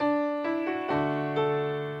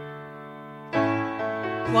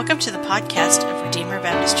Welcome to the podcast of Redeemer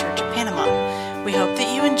Baptist Church of Panama. We hope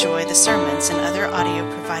that you enjoy the sermons and other audio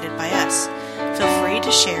provided by us. Feel free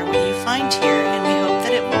to share what you find here, and we hope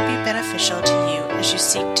that it will be beneficial to you as you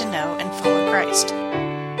seek to know and follow Christ.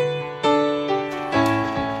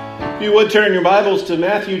 If you would turn your Bibles to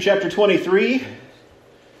Matthew chapter 23.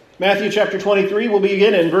 Matthew chapter 23, we'll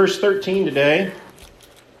begin in verse 13 today.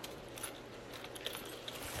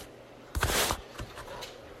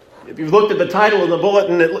 If you've looked at the title of the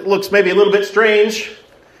bulletin, it looks maybe a little bit strange. It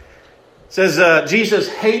says, Jesus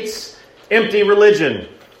hates empty religion.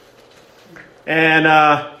 And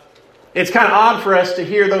it's kind of odd for us to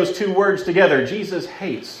hear those two words together. Jesus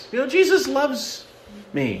hates. You know, Jesus loves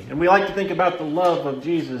me. And we like to think about the love of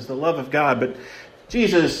Jesus, the love of God. But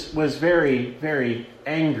Jesus was very, very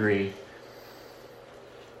angry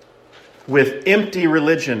with empty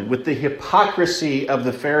religion, with the hypocrisy of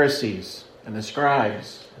the Pharisees and the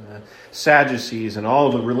scribes and the Sadducees and all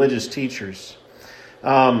the religious teachers.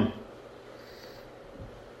 And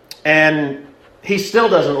he still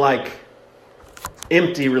doesn't like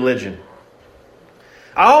empty religion.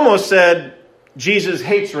 I almost said Jesus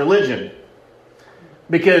hates religion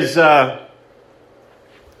because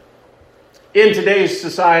in today's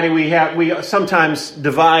society we sometimes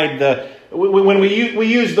divide when we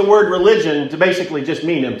use the word religion to basically just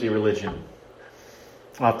mean empty religion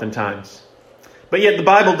oftentimes. But yet the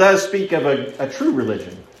Bible does speak of a true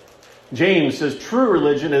religion. James says true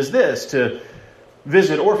religion is this, to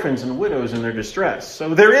visit orphans and widows in their distress.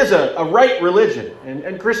 So there is a right religion.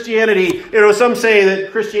 And Christianity, some say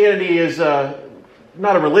that Christianity is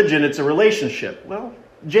not a religion, it's a relationship. Well,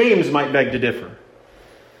 James might beg to differ.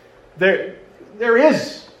 There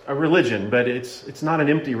is a religion, but it's not an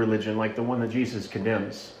empty religion like the one that Jesus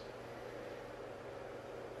condemns.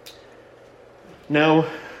 No.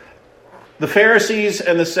 The Pharisees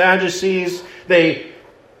and the Sadducees, they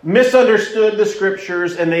misunderstood the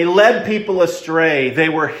Scriptures and they led people astray. They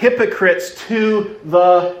were hypocrites to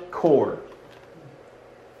the core.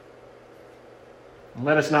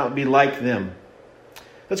 Let us not be like them.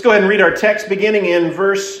 Let's go ahead and read our text beginning in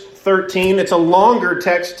verse 13. It's a longer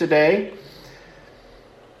text today.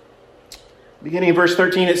 Beginning in verse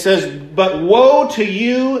 13, it says, "But woe to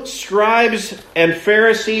you, scribes and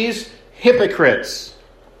Pharisees, hypocrites!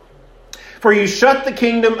 For you shut the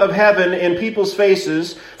kingdom of heaven in people's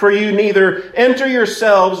faces, for you neither enter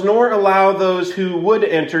yourselves nor allow those who would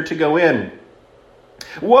enter to go in.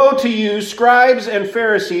 Woe to you, scribes and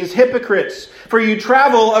Pharisees, hypocrites! For you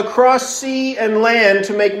travel across sea and land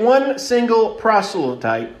to make one single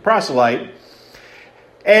proselyte.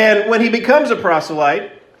 And when he becomes a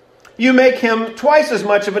proselyte, you make him twice as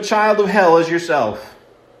much of a child of hell as yourself.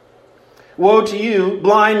 Woe to you,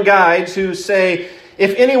 blind guides, who say,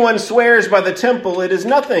 if anyone swears by the temple, it is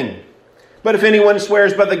nothing. But if anyone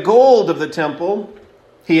swears by the gold of the temple,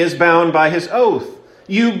 he is bound by his oath.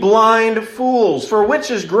 You blind fools, for which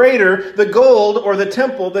is greater, the gold or the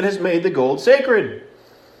temple that has made the gold sacred?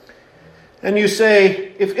 And you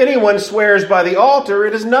say, if anyone swears by the altar,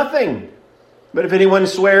 it is nothing. But if anyone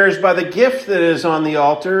swears by the gift that is on the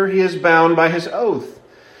altar, he is bound by his oath.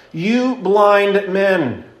 You blind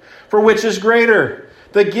men, for which is greater,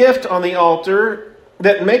 the gift on the altar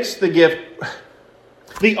that makes the gift,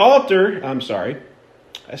 the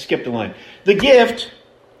gift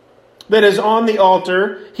that is on the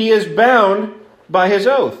altar, he is bound by his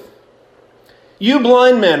oath. You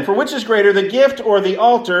blind men, for which is greater, the gift or the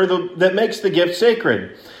altar that makes the gift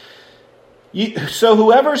sacred? So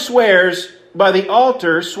whoever swears by the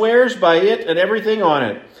altar swears by it and everything on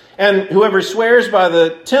it. And whoever swears by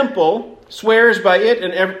the temple swears by it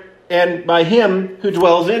and by him who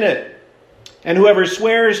dwells in it. And whoever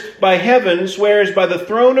swears by heaven swears by the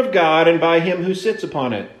throne of God and by him who sits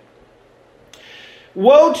upon it.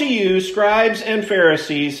 Woe to you, scribes and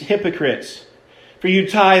Pharisees, hypocrites! For you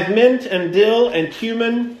tithe mint and dill and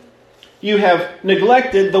cumin. You have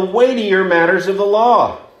neglected the weightier matters of the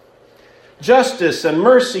law, justice and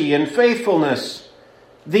mercy and faithfulness.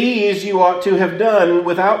 These you ought to have done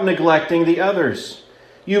without neglecting the others.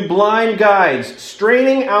 You blind guides,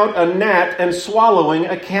 straining out a gnat and swallowing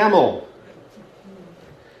a camel.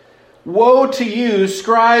 Woe to you,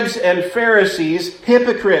 scribes and Pharisees,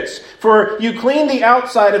 hypocrites! For you clean the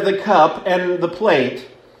outside of the cup and the plate,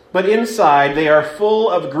 but inside they are full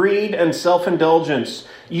of greed and self-indulgence.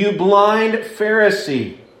 You blind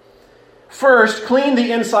Pharisee! First, clean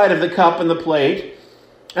the inside of the cup and the plate,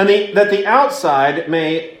 and that the outside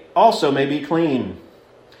may be clean.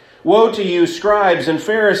 Woe to you, scribes and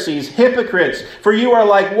Pharisees, hypocrites! For you are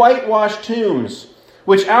like whitewashed tombs,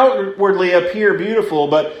 which outwardly appear beautiful,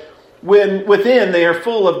 but when within they are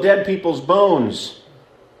full of dead people's bones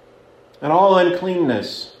and all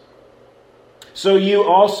uncleanness. So you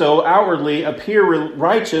also outwardly appear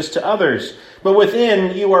righteous to others, but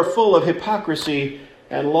within you are full of hypocrisy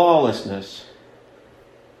and lawlessness.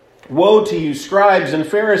 Woe to you, scribes and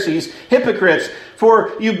Pharisees, hypocrites,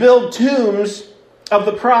 for you build tombs of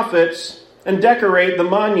the prophets and decorate the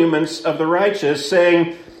monuments of the righteous,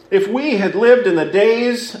 saying, if we had lived in the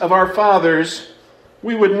days of our fathers,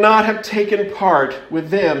 we would not have taken part with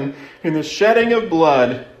them in the shedding of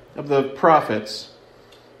blood of the prophets.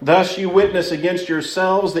 Thus you witness against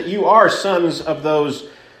yourselves that you are sons of those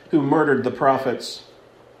who murdered the prophets.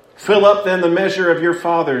 Fill up then the measure of your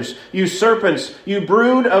fathers. You serpents, you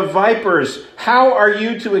brood of vipers, how are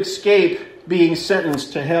you to escape being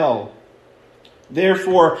sentenced to hell?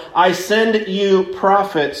 Therefore I send you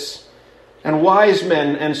prophets and wise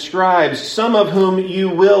men and scribes, some of whom you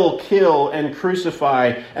will kill and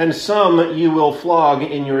crucify, and some you will flog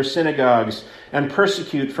in your synagogues and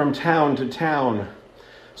persecute from town to town,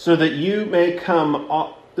 so that you may come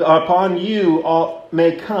upon you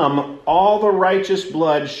may come all the righteous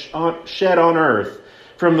blood shed on earth,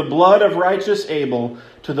 from the blood of righteous Abel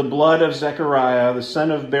to the blood of Zechariah, the son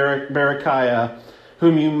of Berechiah,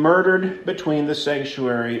 whom you murdered between the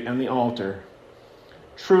sanctuary and the altar.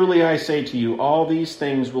 Truly I say to you, all these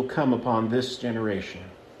things will come upon this generation.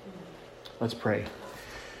 Let's pray.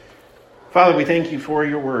 Father, we thank you for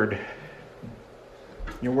your word.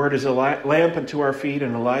 Your word is a lamp unto our feet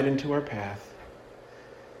and a light unto our path.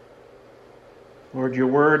 Lord, your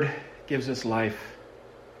word gives us life.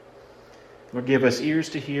 Lord, give us ears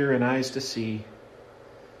to hear and eyes to see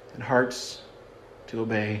and hearts to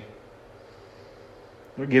obey.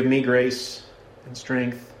 Lord, give me grace and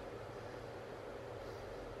strength.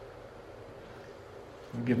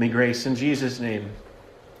 Lord, give me grace in Jesus' name.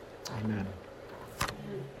 Amen.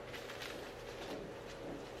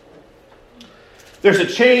 There's a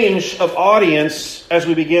change of audience as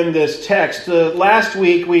we begin this text. Last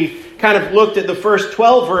week we kind of looked at the first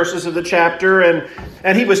 12 verses of the chapter,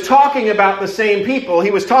 and he was talking about the same people.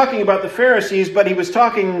 He was talking about the Pharisees, but he was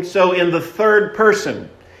talking so in the third person.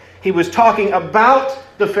 He was talking about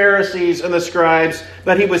the Pharisees and the scribes,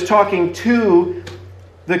 but he was talking to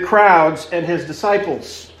the crowds and his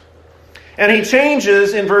disciples. And he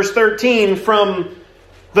changes in verse 13 from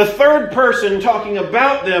the third person talking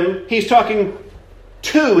about them, he's talking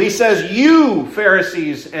to. He says, you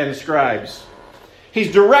Pharisees and scribes.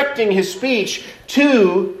 He's directing his speech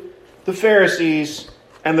to the Pharisees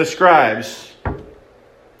and the scribes.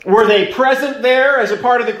 Were they present there as a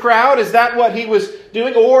part of the crowd? Is that what he was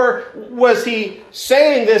doing? Or was he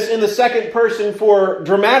saying this in the second person for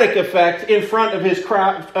dramatic effect in front of his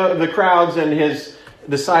the crowds and his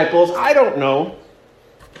disciples? I don't know.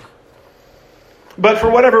 But for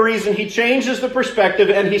whatever reason, he changes the perspective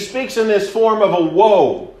and he speaks in this form of a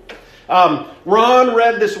woe. Ron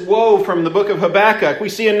read this woe from the book of Habakkuk. We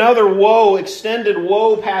see another woe, extended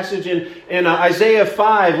woe passage in Isaiah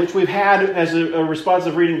 5, which we've had as a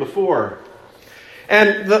responsive reading before.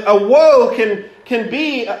 And a woe can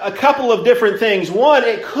be a couple of different things. One,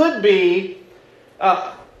 it could be,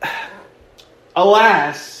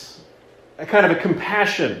 alas, a kind of a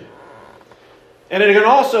compassion. And it can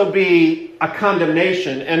also be a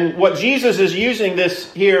condemnation. And what Jesus is using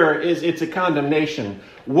this here is it's a condemnation.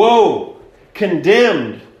 Woe,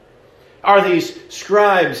 condemned are these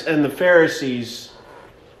scribes and the Pharisees,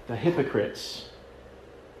 the hypocrites.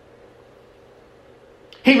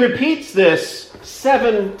 He repeats this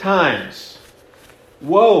 7 times.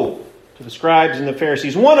 Woe to the scribes and the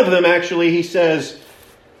Pharisees. One of them, actually, he says,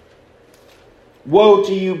 woe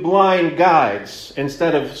to you blind guides,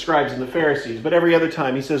 instead of scribes and the Pharisees. But every other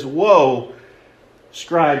time he says, woe,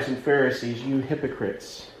 scribes and Pharisees, you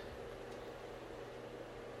hypocrites.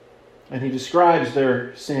 And he describes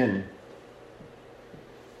their sin.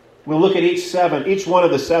 We'll look at each one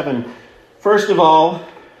of the 7. First of all,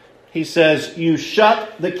 he says, you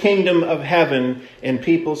shut the kingdom of heaven in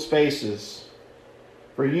people's faces,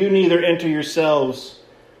 for you neither enter yourselves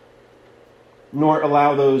nor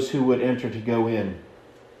allow those who would enter to go in.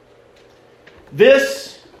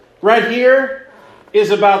 This right here is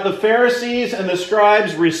about the Pharisees and the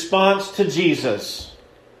scribes' response to Jesus.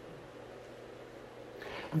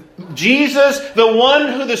 Jesus, the one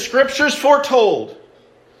who the Scriptures foretold,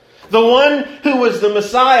 the one who was the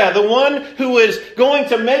Messiah, the one who is going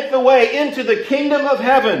to make the way into the kingdom of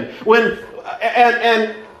heaven.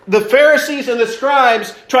 And the Pharisees and the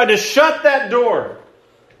scribes tried to shut that door.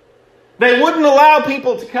 They wouldn't allow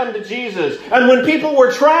people to come to Jesus. And when people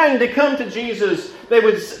were trying to come to Jesus, they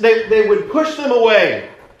would push them away.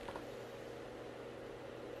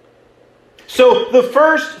 So the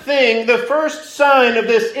first thing, the first sign of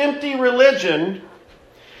this empty religion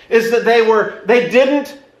is that they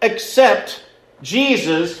didn't accept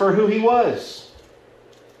Jesus for who he was.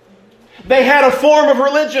 They had a form of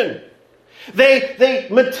religion. They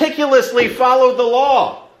meticulously followed the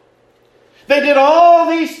law. They did all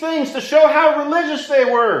these things to show how religious they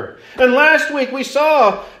were. And last week we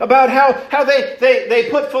saw about how they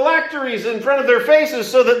put phylacteries in front of their faces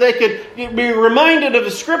so that they could be reminded of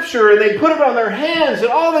the Scripture, and they put it on their hands and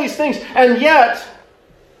all these things. And yet,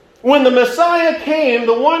 when the Messiah came,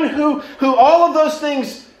 the one who all of those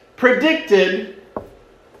things predicted,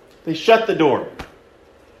 they shut the door.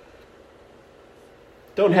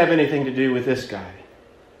 Don't have anything to do with this guy.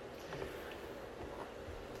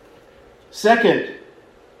 Second,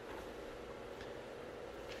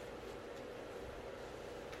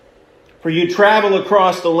 for you travel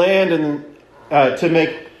across the land and to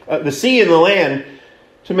make the sea and the land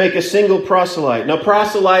to make a single proselyte. Now,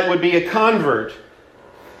 proselyte would be a convert,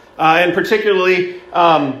 and particularly,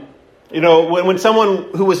 when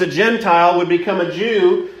someone who was a Gentile would become a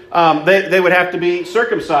Jew, they would have to be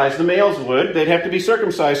circumcised. The males would. They'd have to be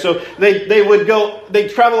circumcised. So they'd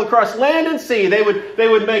travel across land and sea. They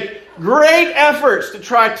would make great efforts to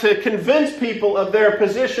try to convince people of their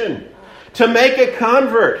position, to make a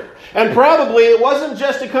convert. And probably it wasn't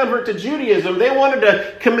just a convert to Judaism. They wanted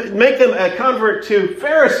to make them a convert to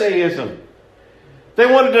Pharisaism. They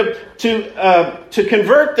wanted to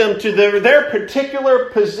convert them to their particular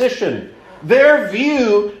position, their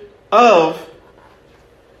view of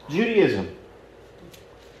Judaism.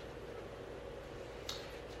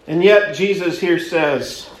 And yet Jesus here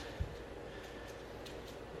says,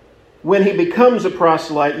 when he becomes a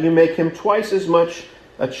proselyte, you make him twice as much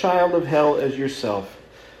a child of hell as yourself.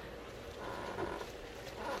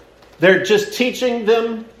 They're just teaching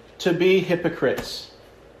them to be hypocrites.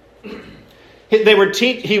 They were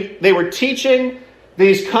teaching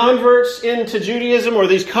these converts into Judaism or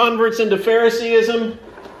these converts into Pharisaism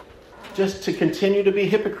just to continue to be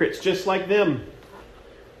hypocrites, just like them.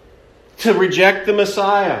 To reject the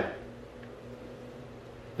Messiah.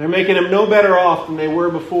 They're making them no better off than they were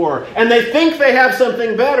before. And they think they have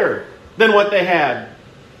something better than what they had.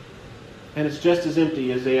 And it's just as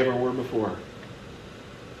empty as they ever were before.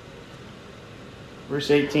 Verse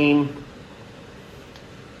 18.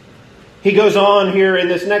 He goes on here in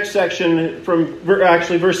this next section from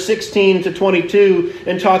verse 16 to 22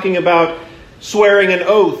 and talking about swearing an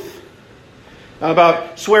oath.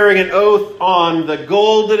 About swearing an oath on the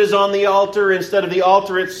gold that is on the altar instead of the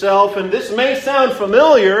altar itself. And this may sound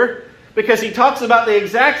familiar because he talks about the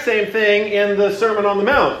exact same thing in the Sermon on the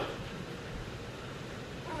Mount.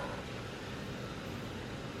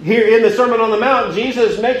 Here in the Sermon on the Mount,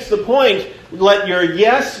 Jesus makes the point, let your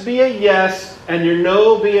yes be a yes and your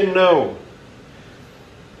no be a no.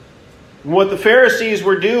 And what the Pharisees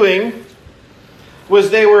were doing was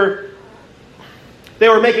they were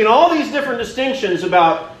making all these different distinctions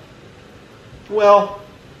about, well,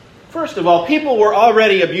 first of all, people were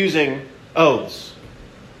already abusing oaths.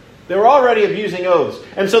 They were already abusing oaths.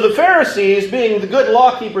 And so the Pharisees, being the good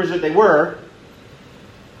law keepers that they were,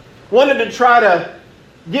 wanted to try to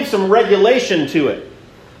give some regulation to it.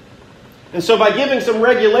 And so by giving some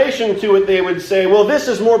regulation to it, they would say, well, this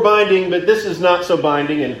is more binding, but this is not so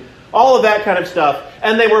binding, and all of that kind of stuff.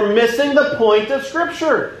 And they were missing the point of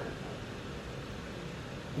Scripture.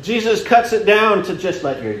 Jesus cuts it down to just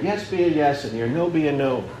let your yes be a yes and your no be a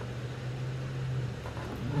no.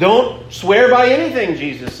 Don't swear by anything,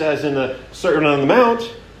 Jesus says in the Sermon on the Mount.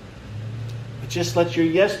 But just let your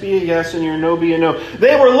yes be a yes and your no be a no.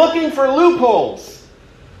 They were looking for loopholes.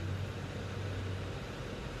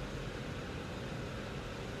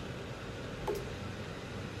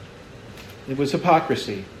 It was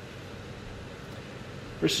hypocrisy.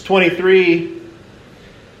 Verse 23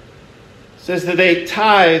 says that they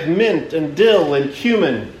tithe mint and dill and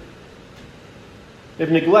cumin. They've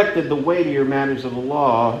neglected the weightier matters of the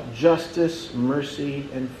law, justice, mercy,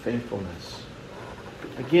 and faithfulness.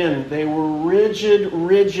 Again, they were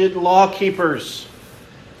rigid law keepers.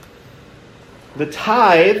 The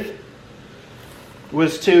tithe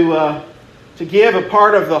was to give a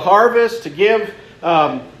part of the harvest, to give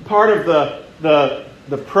part of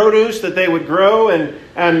the produce that they would grow,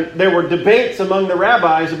 and there were debates among the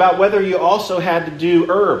rabbis about whether you also had to do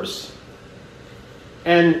herbs.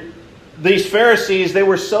 And these Pharisees, they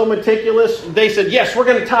were so meticulous, they said, yes, we're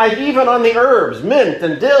going to tithe even on the herbs, mint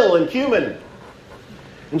and dill and cumin.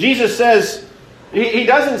 And Jesus says, he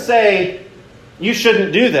doesn't say, you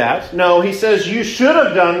shouldn't do that. No, he says, you should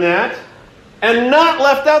have done that and not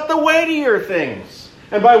left out the weightier things.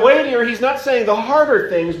 And by weightier, he's not saying the harder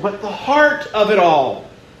things, but the heart of it all.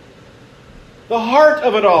 The heart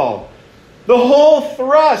of it all. The whole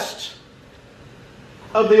thrust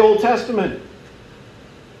of the Old Testament.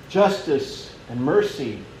 Justice and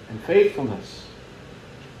mercy and faithfulness.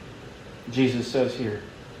 Jesus says here.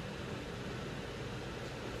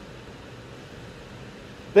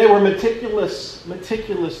 They were meticulous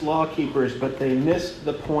law keepers, but they missed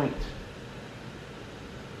the point.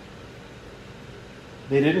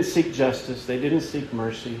 They didn't seek justice. They didn't seek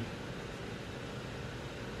mercy.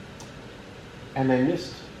 And they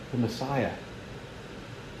missed the Messiah.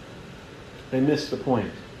 They missed the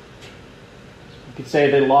point. You could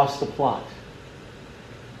say they lost the plot.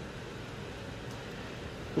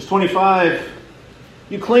 Verse 25,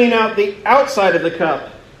 you clean out the outside of the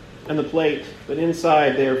cup and the plate, but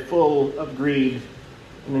inside they are full of greed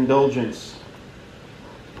and indulgence.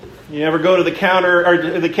 You ever go to the counter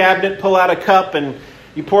or the cabinet, pull out a cup, and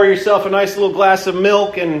you pour yourself a nice little glass of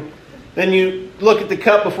milk, and then you look at the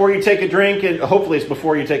cup before you take a drink, and hopefully it's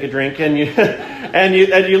before you take a drink, and you and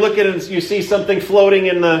you look at it and you see something floating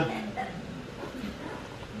in the.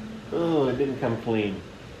 Oh, it didn't come clean.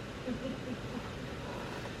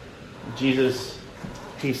 Jesus,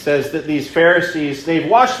 he says that these Pharisees, they've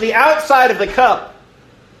washed the outside of the cup.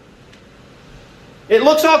 It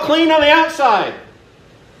looks all clean on the outside,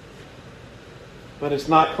 but it's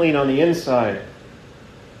not clean on the inside.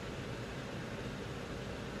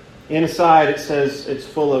 Inside, it says it's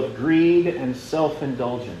full of greed and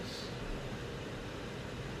self-indulgence.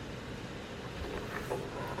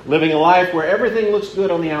 Living a life where everything looks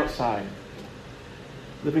good on the outside.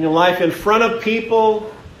 Living a life in front of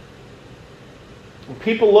people. And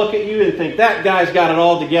people look at you and think, that guy's got it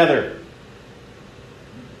all together.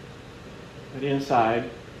 But inside,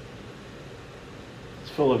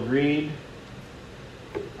 it's full of greed.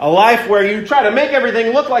 A life where you try to make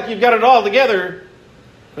everything look like you've got it all together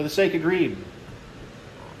for the sake of greed.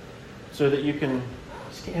 So that you can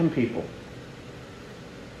scam people.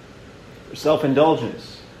 For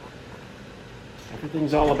self-indulgence.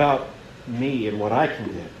 Everything's all about me and what I can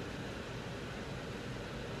do.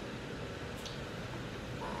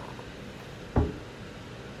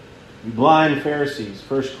 You blind Pharisees,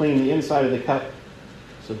 first clean the inside of the cup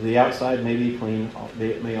so that the outside may be clean,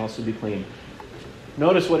 it may also be clean.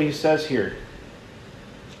 Notice what he says here.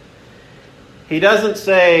 He doesn't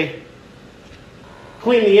say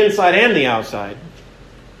clean the inside and the outside.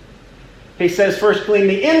 He says first clean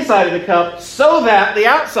the inside of the cup so that the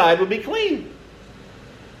outside would be clean.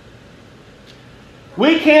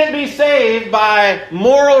 We can't be saved by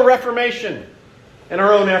moral reformation and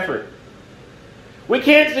our own effort. We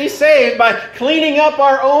can't be saved by cleaning up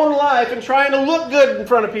our own life and trying to look good in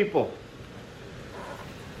front of people.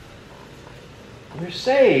 We're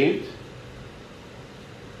saved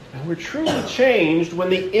and we're truly changed when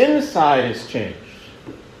the inside is changed.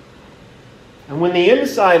 And when the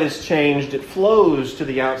inside is changed, it flows to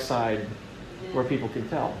the outside where people can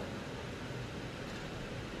tell.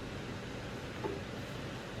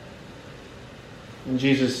 And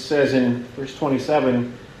Jesus says in verse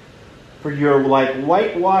 27, for you're like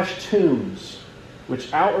whitewashed tombs,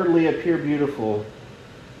 which outwardly appear beautiful,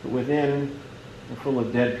 but within are full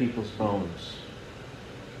of dead people's bones.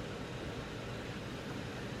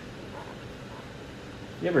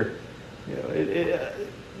 You ever,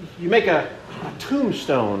 you make a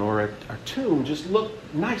tombstone or a tomb just look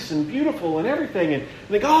nice and beautiful and everything, and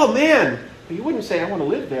think, oh man, but you wouldn't say, I want to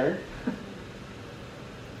live there.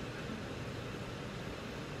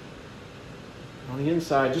 On the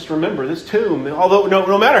inside, just remember this tomb, although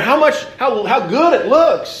no matter how good it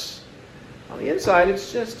looks, on the inside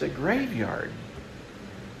it's just a graveyard.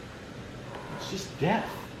 It's just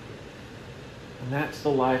death. And that's the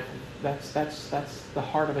life, that's the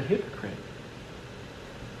heart of a hypocrite.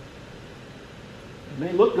 It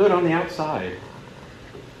may look good on the outside.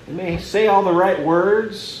 It may say all the right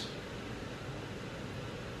words,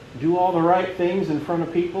 do all the right things in front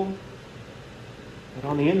of people, but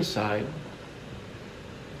on the inside,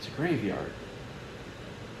 it's a graveyard.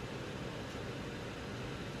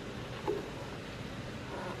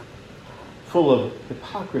 Full of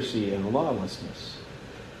hypocrisy and lawlessness.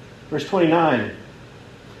 Verse 29.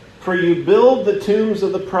 For you build the tombs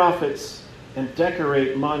of the prophets and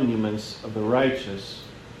decorate monuments of the righteous,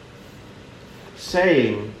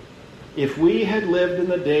 saying, if we had lived in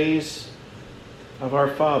the days of our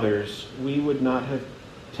fathers, we would not have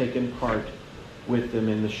taken part with them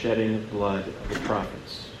in the shedding of blood of the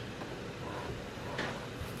prophets.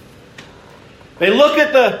 They look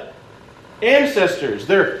at the ancestors,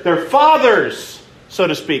 their fathers, so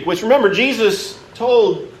to speak, which remember Jesus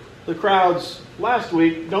told the crowds last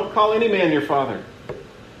week, don't call any man your father.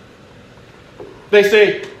 They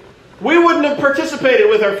say, we wouldn't have participated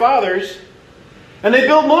with our fathers, and they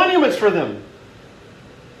build monuments for them.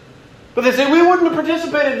 But they say, we wouldn't have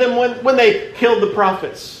participated with them when they killed the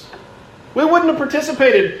prophets. We wouldn't have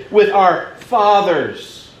participated with our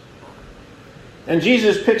fathers. And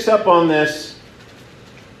Jesus picks up on this,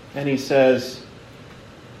 and he says,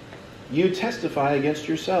 you testify against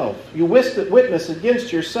yourself. You witness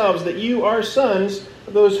against yourselves that you are sons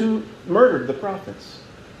of those who murdered the prophets.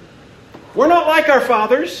 We're not like our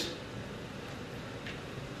fathers.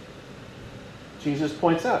 Jesus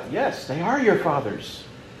points out, yes, they are your fathers.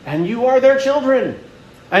 And you are their children.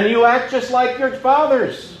 And you act just like your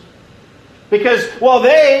fathers. Because while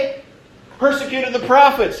they persecuted the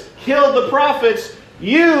prophets, killed the prophets,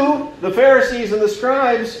 you, the Pharisees and the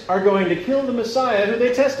scribes, are going to kill the Messiah who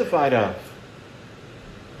they testified of.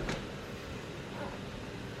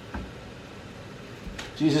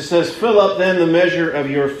 Jesus says, fill up then the measure of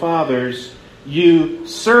your fathers, you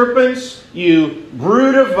serpents, you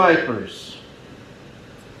brood of vipers.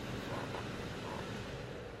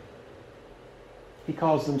 He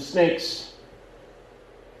calls them snakes.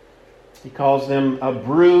 He calls them a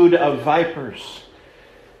brood of vipers.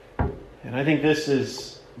 And I think this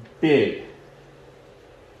is big. It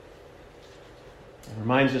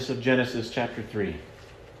reminds us of Genesis chapter 3.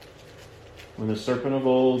 When the serpent of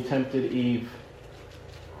old tempted Eve.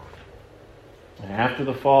 And after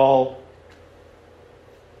the fall,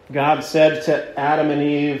 God said to Adam and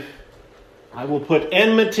Eve, I will put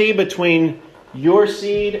enmity between your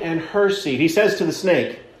seed and her seed. He says to the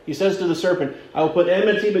snake, he says to the serpent, I will put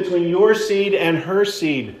enmity between your seed and her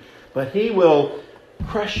seed, but he will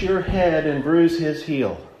crush your head and bruise his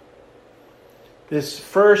heel. This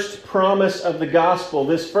first promise of the gospel,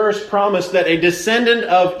 this first promise that a descendant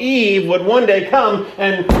of Eve would one day come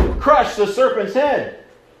and crush the serpent's head.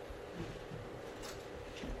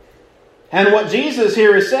 And what Jesus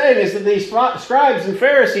here is saying is that these scribes and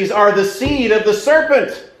Pharisees are the seed of the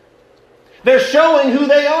serpent. They're showing who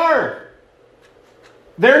they are.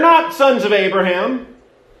 They're not sons of Abraham.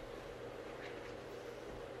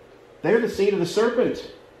 They're the seed of the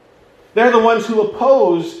serpent. They're the ones who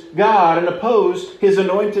oppose God and oppose His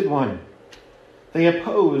anointed one. They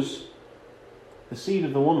oppose the seed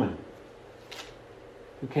of the woman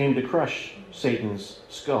who came to crush Satan's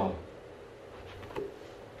skull.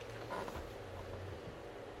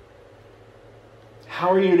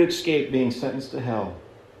 How are you to escape being sentenced to hell?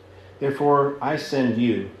 Therefore, I send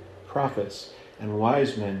you prophets and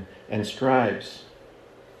wise men and scribes.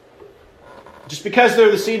 Just because they're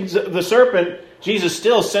the seeds of the serpent, Jesus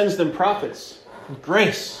still sends them prophets.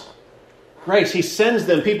 Grace. Grace. He sends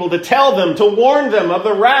them people to tell them, to warn them of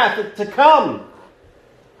the wrath to come.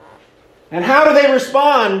 And how do they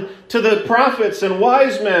respond to the prophets and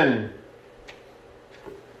wise men?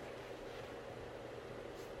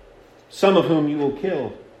 Some of whom you will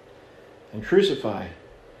kill and crucify,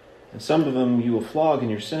 and some of them you will flog in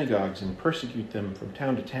your synagogues and persecute them from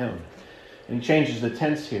town to town. And he changes the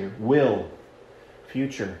tense here. Will,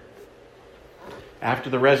 future. After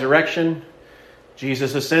the resurrection,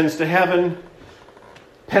 Jesus ascends to heaven.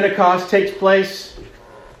 Pentecost takes place.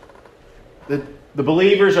 The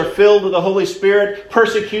believers are filled with the Holy Spirit.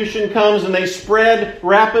 Persecution comes and they spread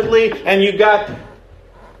rapidly. And you got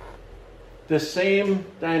the same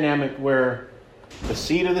dynamic where the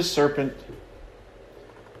seed of the serpent,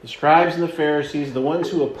 the scribes and the Pharisees, the ones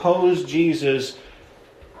who oppose Jesus,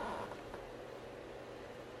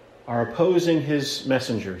 are opposing his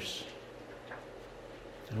messengers.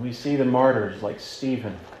 And we see the martyrs like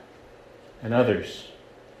Stephen and others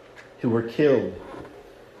who were killed.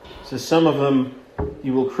 It says some of them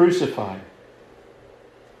you will crucify.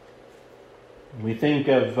 And we think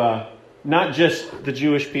of not just the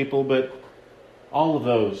Jewish people, but all of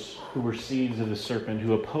those who were seeds of the serpent,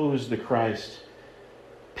 who opposed the Christ.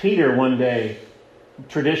 Peter one day,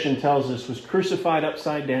 tradition tells us, was crucified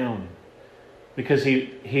upside down because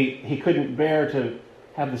he couldn't bear to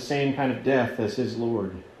have the same kind of death as his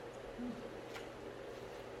Lord.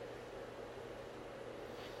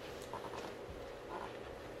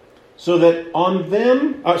 So that on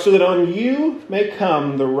you may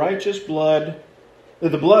come the righteous blood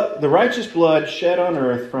shed on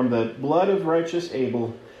earth, from the blood of righteous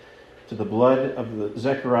Abel to the blood of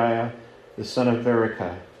Zechariah, the son of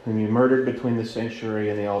Berechiah, whom you murdered between the sanctuary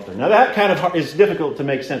and the altar. Now that kind of is difficult to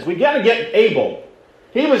make sense. We got to get Abel.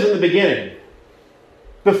 He was in the beginning.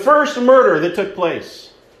 The first murder that took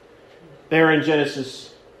place there in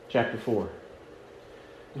Genesis chapter 4.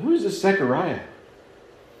 Who is this Zechariah?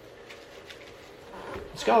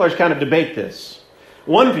 Scholars kind of debate this.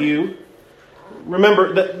 one view,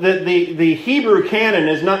 remember, the Hebrew canon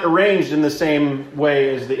is not arranged in the same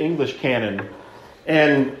way as the English canon.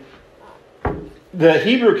 And the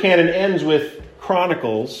Hebrew canon ends with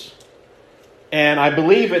Chronicles. And I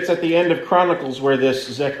believe it's at the end of Chronicles where this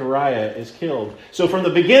Zechariah is killed. So from the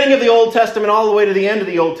beginning of the Old Testament all the way to the end of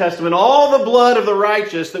the Old Testament, all the blood of the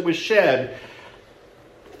righteous that was shed,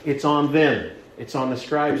 it's on them. It's on the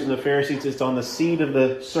scribes and the Pharisees. It's on the seed of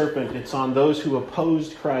the serpent. It's on those who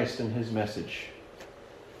opposed Christ and his message.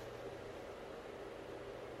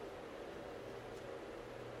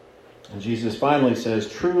 And Jesus finally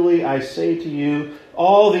says, "Truly I say to you,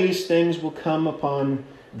 all these things will come upon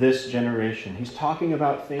this generation." He's talking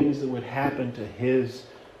about things that would happen to his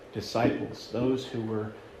disciples, those who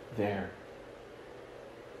were there.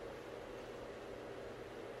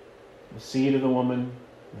 The seed of the woman,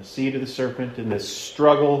 the seed of the serpent, in this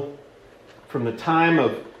struggle from the time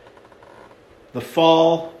of the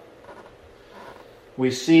fall.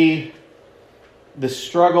 We see the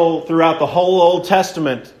struggle throughout the whole Old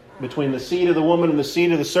Testament between the seed of the woman and the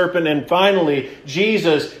seed of the serpent. And finally,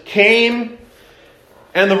 Jesus came,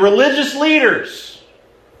 and the religious leaders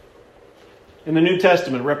in the New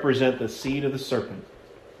Testament represent the seed of the serpent.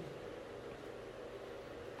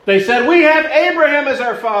 They said, "We have Abraham as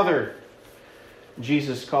our father."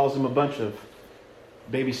 Jesus calls them a bunch of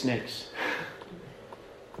baby snakes.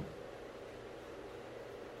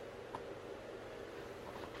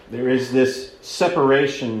 There is this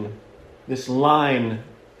separation, this line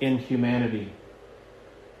in humanity.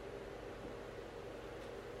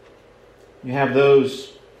 You have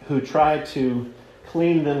those who try to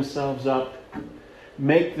clean themselves up,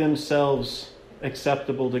 make themselves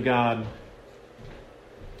acceptable to God,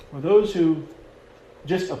 or those who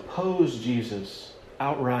just oppose Jesus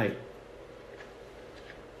outright.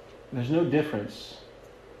 There's no difference.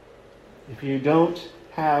 If you don't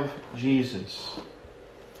have Jesus,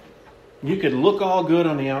 you could look all good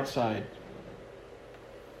on the outside,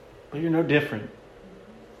 but you're no different.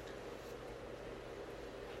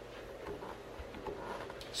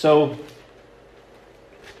 So,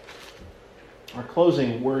 our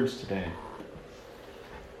closing words today.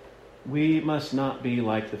 We must not be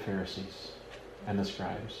like the Pharisees and the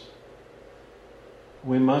scribes.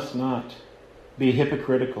 We must not be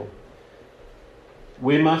hypocritical.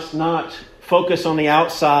 We must not focus on the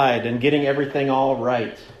outside and getting everything all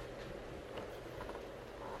right.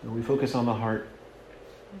 We focus on the heart.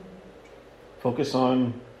 Focus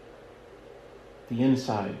on the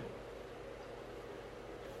inside.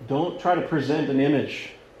 Don't try to present an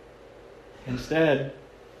image. Instead,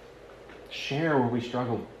 share where we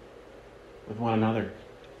struggle with one another.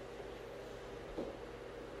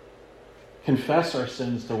 Confess our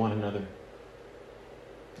sins to one another,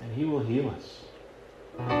 and He will heal us.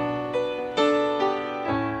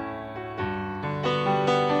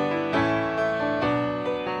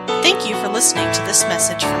 Thank you for listening to this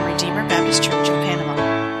message from Redeemer Baptist Church in Panama.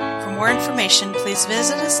 For more information, please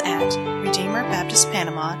visit us at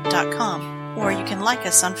RedeemerBaptistPanama.com, or you can like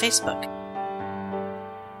us on Facebook.